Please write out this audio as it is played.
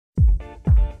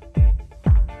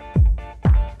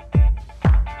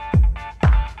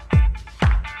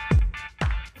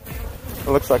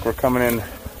looks like we're coming in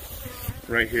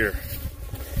right here.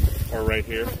 Or right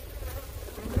here.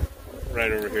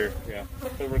 Right over here, yeah.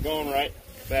 So we're going right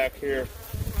back here.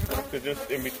 So just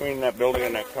in between that building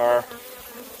and that car.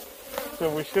 So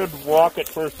we should walk it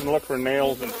first and look for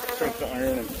nails and strips of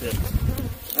iron and shit.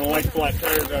 I don't like flat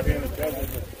tires out here in the desert.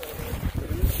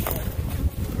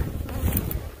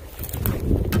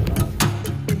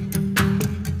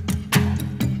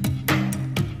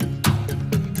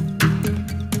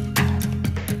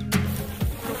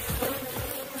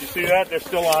 You see that? They're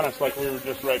still on us like we were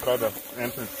just right by the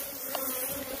entrance.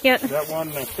 Yep. That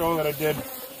one show that I did.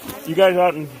 You guys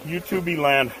out in YouTube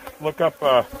land, look up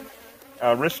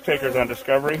Risk Takers on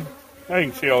Discovery. Now you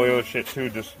can see all the other shit too,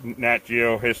 just Nat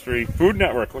Geo, History, Food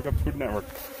Network. Look up Food Network.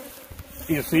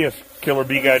 You can see us,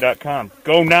 killerbeeguy.com.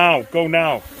 Go now, go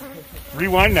now.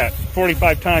 Rewind that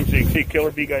 45 times so you can see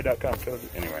killerbeeguy.com.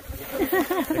 Anyway,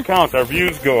 it counts. Our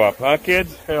views go up, huh,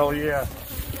 kids? Hell yeah.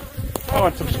 Oh,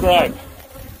 and subscribe.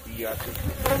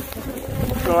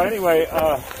 So anyway,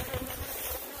 oh,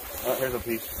 here's a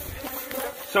piece.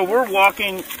 So we're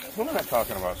walking. What am I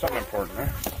talking about? Something important, huh?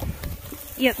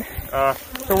 Yep.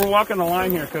 So we're walking the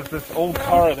line here because this old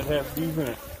car that has bees in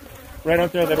it, right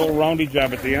out there, that old roundy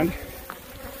job at the end.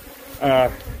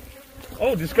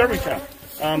 Oh, Discovery Channel.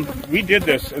 We did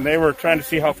this, and they were trying to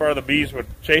see how far the bees would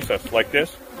chase us, like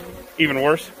this. Even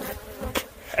worse.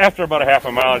 After about a half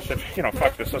a mile, I said, you know,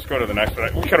 fuck this. Let's go to the next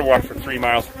one. We could have walked for 3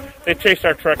 miles. They chased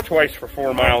our truck twice for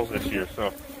 4 miles this year,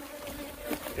 so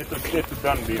it's a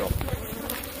done deal.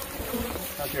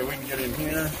 Okay, we can get in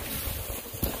here.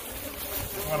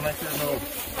 Just want to make sure there's no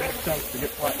big chunks to get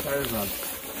flat tires on.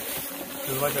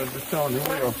 Because like I was just telling you,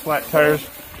 flat tires.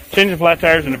 Changing flat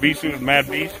tires in a bee suit with mad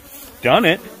bees. Done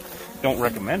it. Don't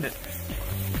recommend it.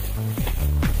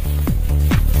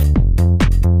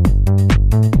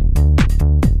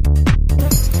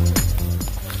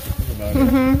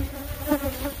 Mm-hmm.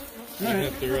 You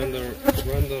have to run the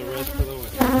rest of the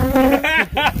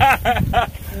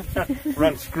way.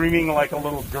 Run screaming like a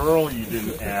little girl you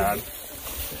didn't add.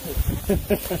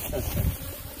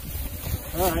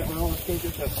 Alright, well, let's go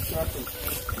get that stuff.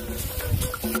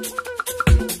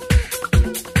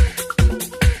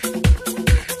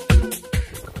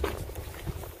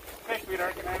 Hey,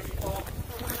 sweetheart, can I have you pull?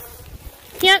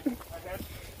 Yep.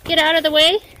 Get out of the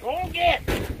way. Go get!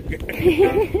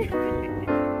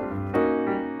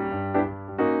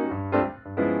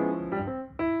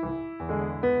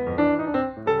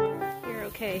 You're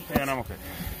okay. Yeah, I'm okay.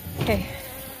 Okay.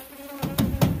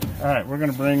 Alright, we're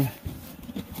going to bring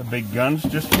the big guns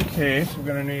just in case. We're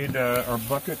going to need our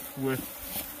bucket with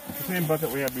the same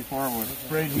bucket we had before with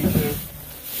spray adhesive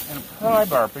and a pry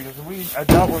bar because I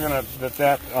doubt we're going to,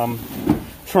 that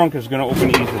trunk is going to open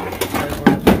easily.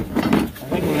 I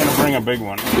think we're going to bring a big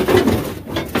one.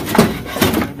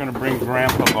 We're going to bring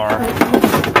Grandpa bar.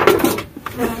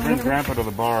 Bring Grandpa to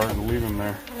the bar and leave him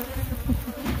there.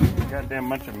 Goddamn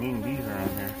bunch of mean bees around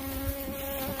here.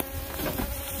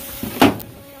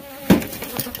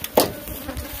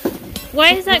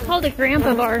 Why is that called a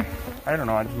grandpa bar? I don't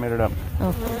know, I just made it up.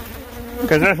 Oh.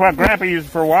 Because that's what Grandpa used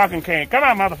for a walking cane. Come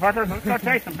on, motherfuckers, let's go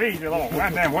chase some bees, you little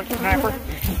goddamn whippersnapper.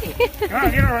 Come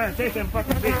on, get over there and chase them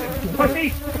fucking bees.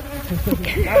 Pussy!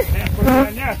 Goddamn, put it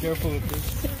on, yeah. Careful with this.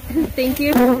 Thank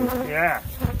you. Yeah.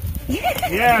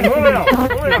 Yeah, Julio,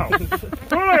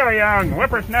 young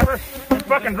whippersnapper. These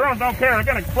fucking drones don't care. They're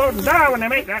gonna explode and die when they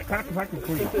make that fucking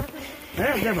queen. They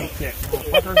don't give a shit,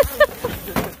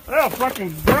 motherfuckers. They're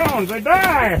fucking drones. They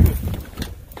die.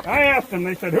 I asked them.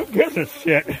 They said, "Who gives a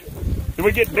shit? Did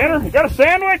we get dinner? You got a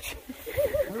sandwich?"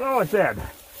 That's all I said.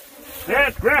 Yeah,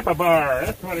 it's Grandpa bar.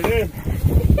 That's what it is.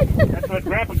 That's what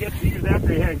Grandpa gets to use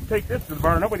after he had to take this to the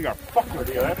bar. Nobody got fuck with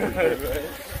you. That's what it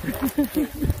is.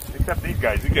 Except these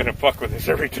guys. They're gonna fuck with us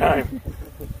every time.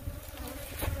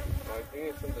 I think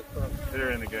it's in the trunk.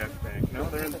 They're in the gas tank. No,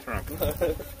 they're in the trunk.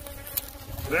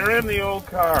 They're in the old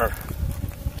car.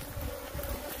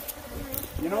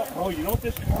 You know what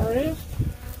this car is?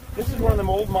 This is one of them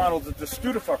old models. It's a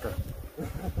Studefucker.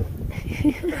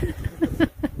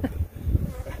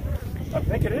 I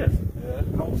think it is. Yeah.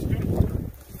 An old Studefucker.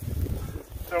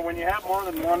 So when you have more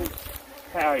than one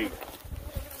hive,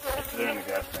 they're in the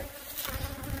gas tank.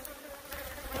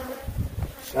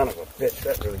 Son of a bitch,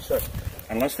 that really sucks.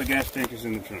 Unless the gas tank is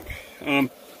in the trunk.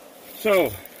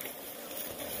 So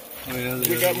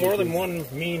we got more than one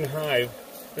mean hive.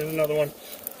 There's another one.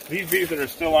 These bees that are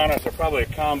still on us are probably a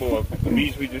combo of the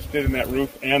bees we just did in that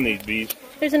roof and these bees.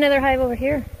 There's another hive over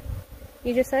here.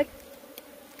 You just said?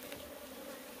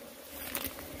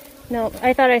 No,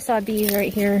 I thought I saw bees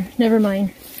right here. Never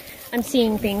mind. I'm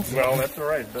seeing things. Well, that's all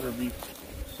right. Better be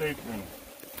safe than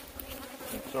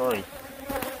Sorry.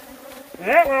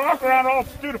 Yeah, we'll walk around all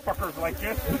Studef like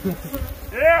this.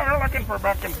 Yeah, we're looking for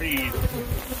bucking bees.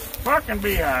 Fucking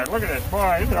beehive. Look at this,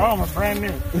 boy. These are almost brand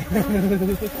new.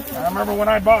 I remember when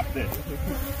I bought this.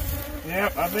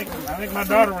 Yep, I think my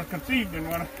daughter was conceived in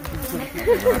one.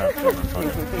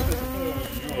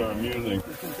 You are amusing.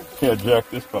 Yeah, jack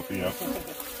this puppy up.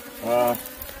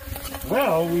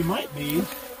 Well, we might be.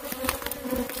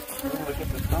 Look at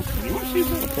this company. You want to see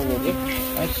this?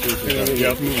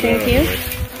 Thank you.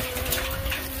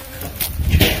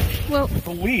 Well, I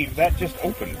believe that just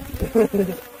opened.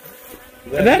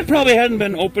 That probably hadn't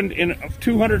been opened in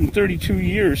 232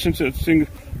 years since the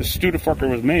Studef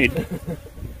was made.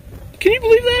 Can you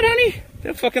believe that, honey?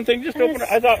 That fucking thing just opened.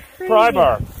 I thought pry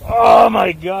bar. Oh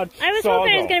my god. I was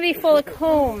hoping it was going to be full of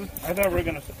comb. I thought we were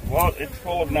going to. Well, it's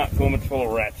full of not comb. It's full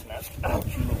of rat's nest. Ouch,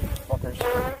 you little fuckers.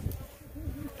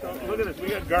 So look at this. We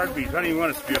got guard bees. How do you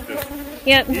want us to get this?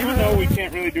 Yep. Even though we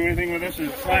can't really do anything with this,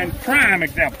 it's fine. Prime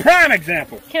example. Prime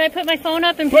example. Can I put my phone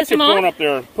up and piss them off? Put your phone up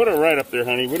there. Put it right up there,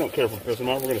 honey. We don't care if we piss them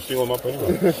off. We're going to seal them up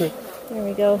anyway. There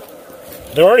we go.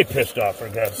 They're already pissed off, for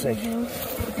God's sake.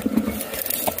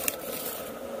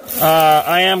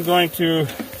 I am going to,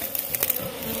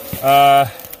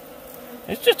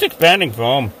 it's just expanding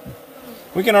foam.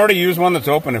 We can already use one that's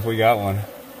open if we got one.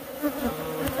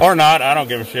 Or not, I don't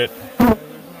give a shit.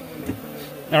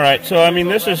 Alright, so I mean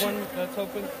this is... One that's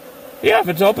open? Yeah, if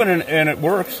it's open and it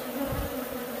works.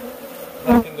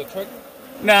 Like in the truck?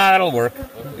 Nah, that'll work.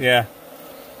 Yeah.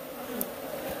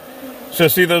 So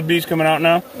see those bees coming out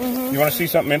now? You want to see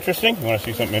something interesting? You want to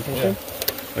see something interesting? Yeah.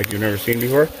 Like you've never seen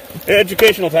before?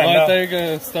 Educational time now. I thought you were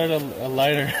going to start a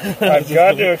lighter. I've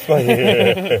got to explain.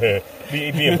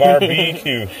 Be a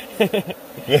barbecue.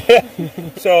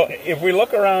 So, if we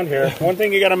look around here, one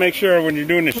thing you got to make sure when you're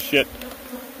doing this shit,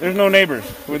 there's no neighbors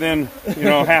within,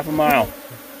 half a mile.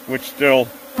 Which still,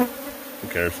 who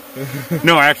cares?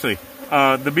 No, actually,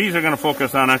 the bees are going to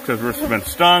focus on us because we've been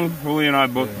stung. Julie and I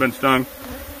have both been stung.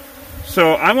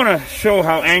 So, I want to show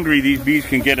how angry these bees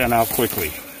can get and how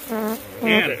quickly.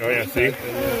 And, oh yeah, see?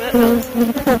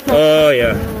 Oh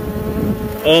yeah.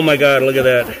 Oh my god, look at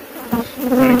that.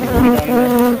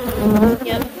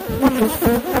 Yep.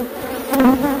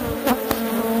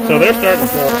 So they're starting to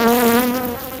fall.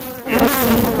 I'm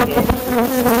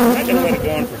not going to let it go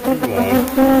on for too long.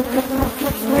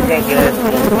 Because there are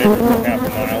still for half a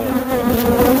mile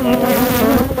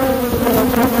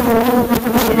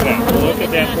Look at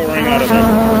that pouring out of there.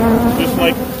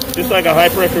 Just like a high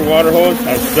pressure water hose.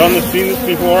 I've seen this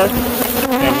before.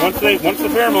 And once the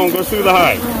pheromone goes through the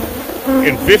hive,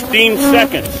 in 15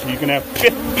 seconds you can have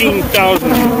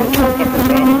 15,000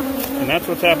 and that's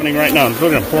what's happening right now.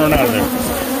 Look at them pouring out of there.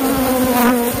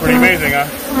 Pretty amazing, huh?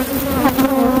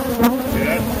 See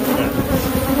that?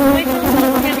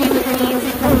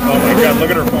 Oh my god, look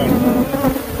at her phone.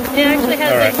 It actually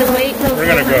has like the weight. We're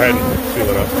gonna go ahead and seal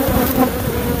it up.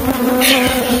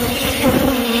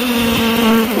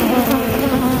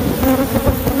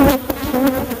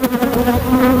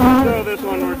 So this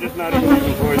one we're just not even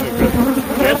using poison because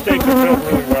gas tanks are built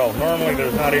really well. Normally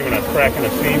there's not even a crack in a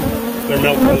seam. They're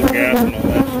melt full of gas and all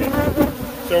that shit.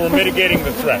 So we're mitigating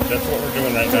the threat. That's what we're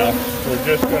doing right now. We're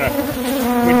just gonna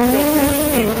we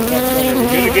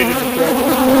mitigated the threat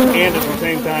and at the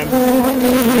same time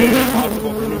made it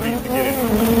impossible for new bees to get in.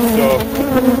 So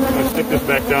I'm gonna stick this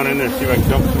back down in there and see if I can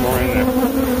dump some more in there.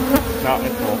 No,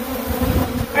 it's full.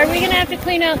 Are we going to have to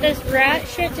clean out this rat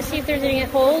shit to see if there's any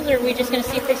holes, or are we just going to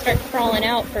see if they start crawling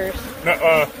out first?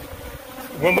 No,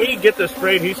 when we get the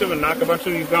spray adhesive and knock a bunch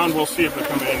of these down, we'll see if they're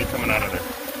any coming out of there.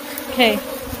 Okay.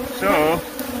 So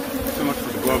much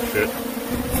for the glove shit.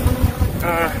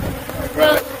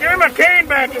 Well, give me my cane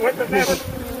back. What the hell?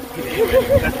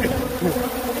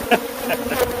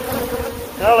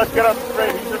 Now let's get out the spray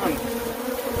adhesive and...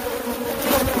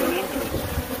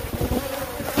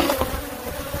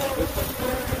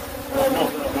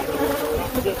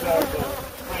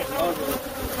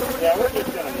 Yeah, we're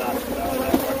just gonna knock it out of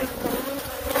that bucket.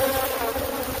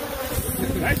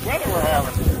 Nice weather we're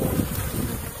having.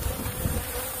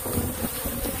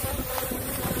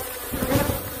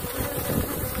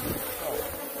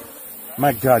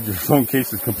 My God, your phone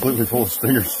case is completely full of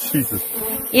stingers. Jesus.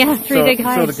 Yeah, three big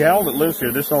hives. So the gal that lives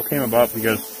here, this all came about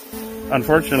because,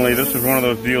 unfortunately, this was one of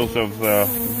those deals of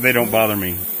they don't bother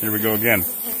me. Here we go again.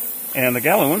 And the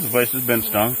gal who owns the place has been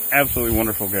stung. Absolutely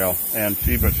wonderful gal. But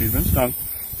she's been stung.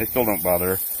 They still don't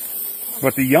bother her.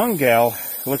 But the young gal,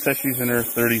 looks like she's in her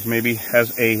 30s maybe,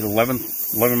 has a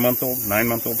 11-month-old,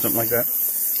 9-month-old, something like that,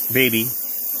 baby,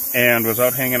 and was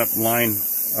out hanging up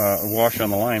wash on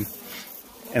the line,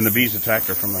 and the bees attacked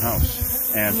her from the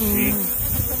house. And she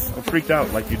freaked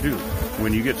out like you do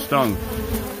when you get stung.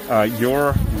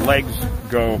 Your legs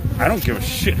go, I don't give a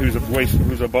shit who's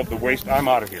above the waist, I'm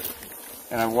out of here.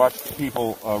 And I watched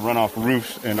people run off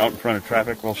roofs and out in front of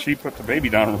traffic. Well, she put the baby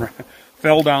down,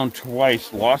 fell down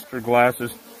twice, lost her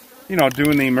glasses, you know,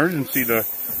 doing the emergency.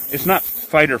 It's not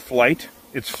fight or flight,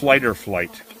 it's flight or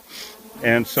flight.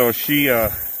 And so she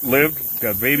lived,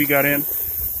 the baby got in,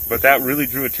 but that really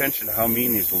drew attention to how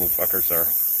mean these little fuckers are.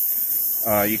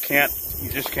 You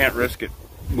just can't risk it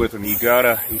with them. You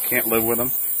can't live with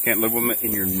them. Can't live with them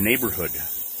in your neighborhood.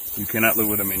 You cannot live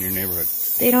with them in your neighborhood.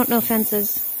 They don't know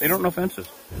fences. They don't know fences.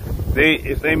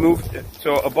 If they moved,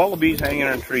 so a ball of bees hanging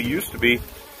on a tree used to be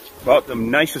about the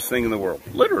nicest thing in the world.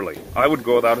 Literally, I would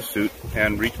go without a suit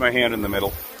and reach my hand in the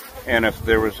middle, and if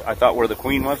there was, I thought where the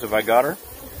queen was, if I got her,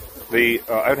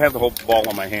 I would have the whole ball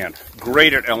in my hand.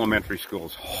 Great at elementary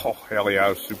schools. Oh, hell yeah, I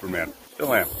was Superman.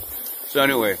 Still am. So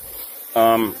anyway,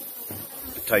 the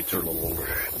tights are a little older.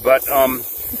 But,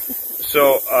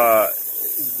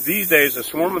 these days, a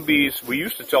swarm of bees, we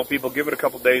used to tell people, give it a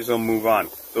couple days, they'll move on.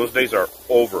 Those days are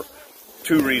over.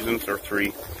 2 reasons, or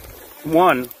 3.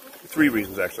 3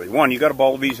 reasons, actually. 1, you got a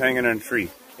ball of bees hanging on a tree.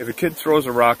 If a kid throws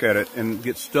a rock at it and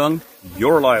gets stung,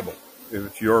 you're liable if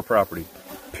it's your property.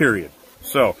 Period.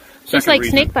 So, just like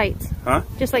snake bites. Huh?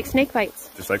 Just like snake bites.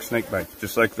 Just like snake bites.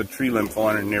 Just like the tree limb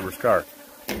falling in your neighbor's car.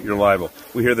 You're liable.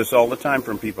 We hear this all the time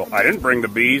from people. I didn't bring the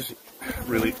bees.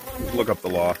 Really, look up the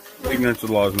law. Ignorance of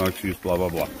the law is no excuse, blah, blah,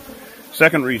 blah.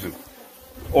 Second reason.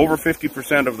 Over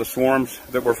 50% of the swarms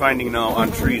that we're finding now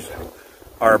on trees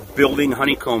are building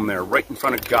honeycomb there, right in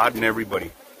front of God and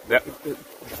everybody. That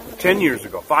 10 years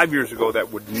ago, 5 years ago,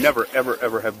 that would never, ever,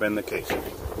 ever have been the case.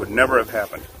 Would never have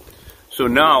happened. So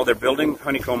now they're building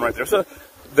honeycomb right there. So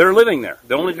they're living there.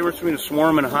 The only difference between a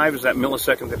swarm and a hive is that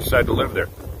millisecond they decide to live there.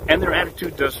 And their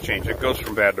attitude does change. It goes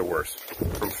from bad to worse.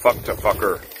 From fuck to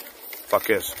fucker.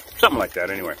 Fuckist. Something like that,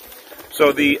 anyway.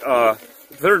 So the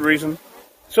third reason,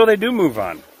 so they do move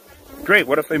on. Great,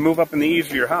 what if they move up in the eaves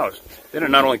of your house? Then it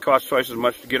not only costs twice as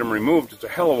much to get them removed, it's a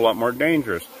hell of a lot more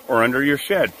dangerous. Or under your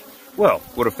shed. Well,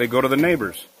 what if they go to the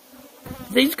neighbors?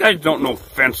 These guys don't know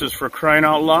fences, for crying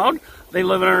out loud. They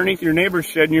live underneath your neighbor's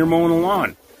shed and you're mowing the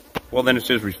lawn. Well, then it's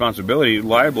his responsibility,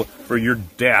 liable for your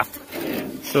death.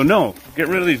 So no, get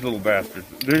rid of these little bastards.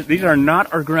 These are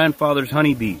not our grandfather's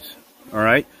honeybees, all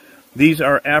right? These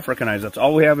are Africanized. That's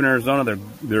all we have in Arizona.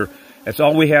 That's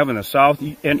all we have in the south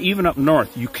and even up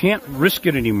north. You can't risk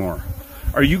it anymore.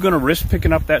 Are you going to risk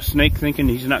picking up that snake thinking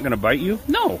he's not going to bite you?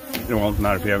 No. Well,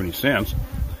 not if you have any sense.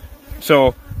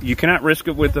 So you cannot risk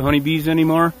it with the honeybees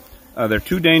anymore. They're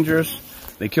too dangerous.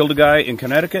 They killed a guy in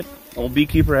Connecticut. Old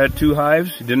beekeeper had 2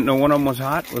 hives. He didn't know one of them was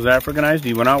hot, was Africanized.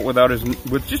 He went out with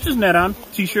just his net on,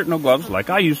 t-shirt, no gloves, like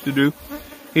I used to do.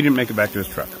 He didn't make it back to his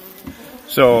truck.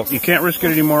 So you can't risk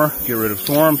it anymore. Get rid of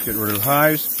swarms, get rid of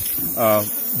hives.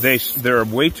 There are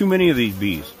way too many of these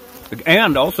bees.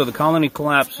 And also the colony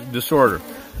collapse disorder.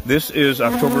 This is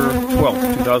October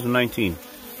 12th, 2019.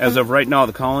 As of right now,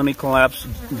 the colony collapse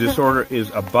disorder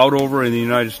is about over in the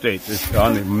United States. It's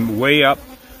on the way up.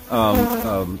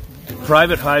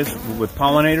 Private hives with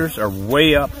pollinators are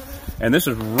way up. And this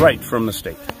is right from the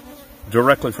state.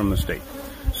 Directly from the state.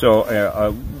 So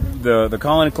the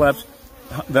colony collapse,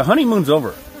 the honeymoon's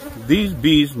over. These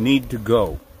bees need to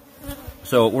go.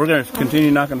 So we're going to continue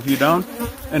knocking a few down,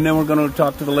 and then we're going to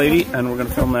talk to the lady, and we're going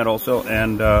to film that also.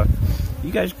 And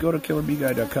you guys go to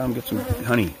killerbeeguy.com, get some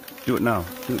honey. Do it now.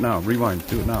 Do it now. Rewind.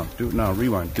 Do it now. Do it now.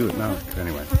 Rewind. Do it now.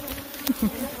 Anyway.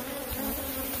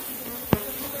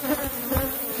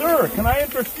 Sir, can I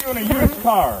interest you in a used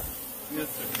car? Yes,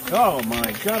 sir. Oh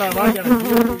my God, I got a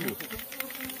deal for you.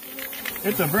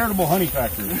 It's a veritable honey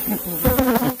factory. I'm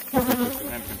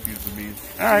confused with bees.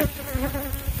 All right.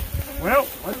 Well,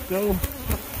 let's go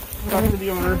talk to the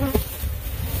owner.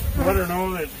 Let her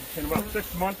know that in about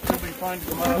 6 months she'll be fine to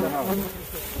come out of the house.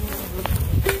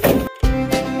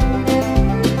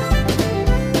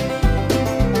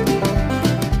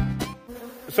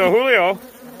 So Julio,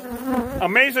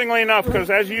 amazingly enough, because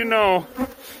as you know,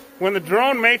 when the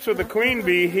drone mates with the queen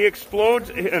bee, he explodes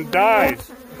and dies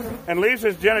and leaves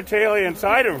his genitalia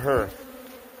inside of her.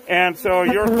 And so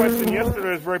your question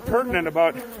yesterday is very pertinent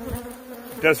about,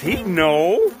 does he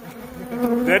know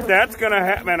that that's going to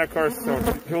happen? And of course, so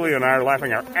Julio and I are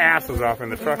laughing our asses off in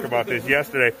the truck about this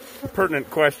yesterday. Pertinent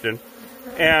question.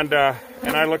 And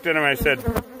I looked at him and I said,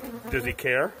 does he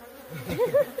care?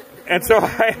 And so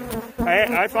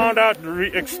I found out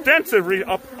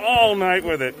up all night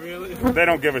with it. Really? They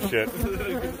don't give a shit.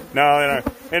 No,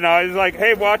 you know, he's like,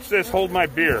 hey, watch this, hold my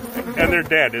beer. And they're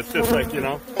dead. It's just like, you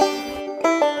know.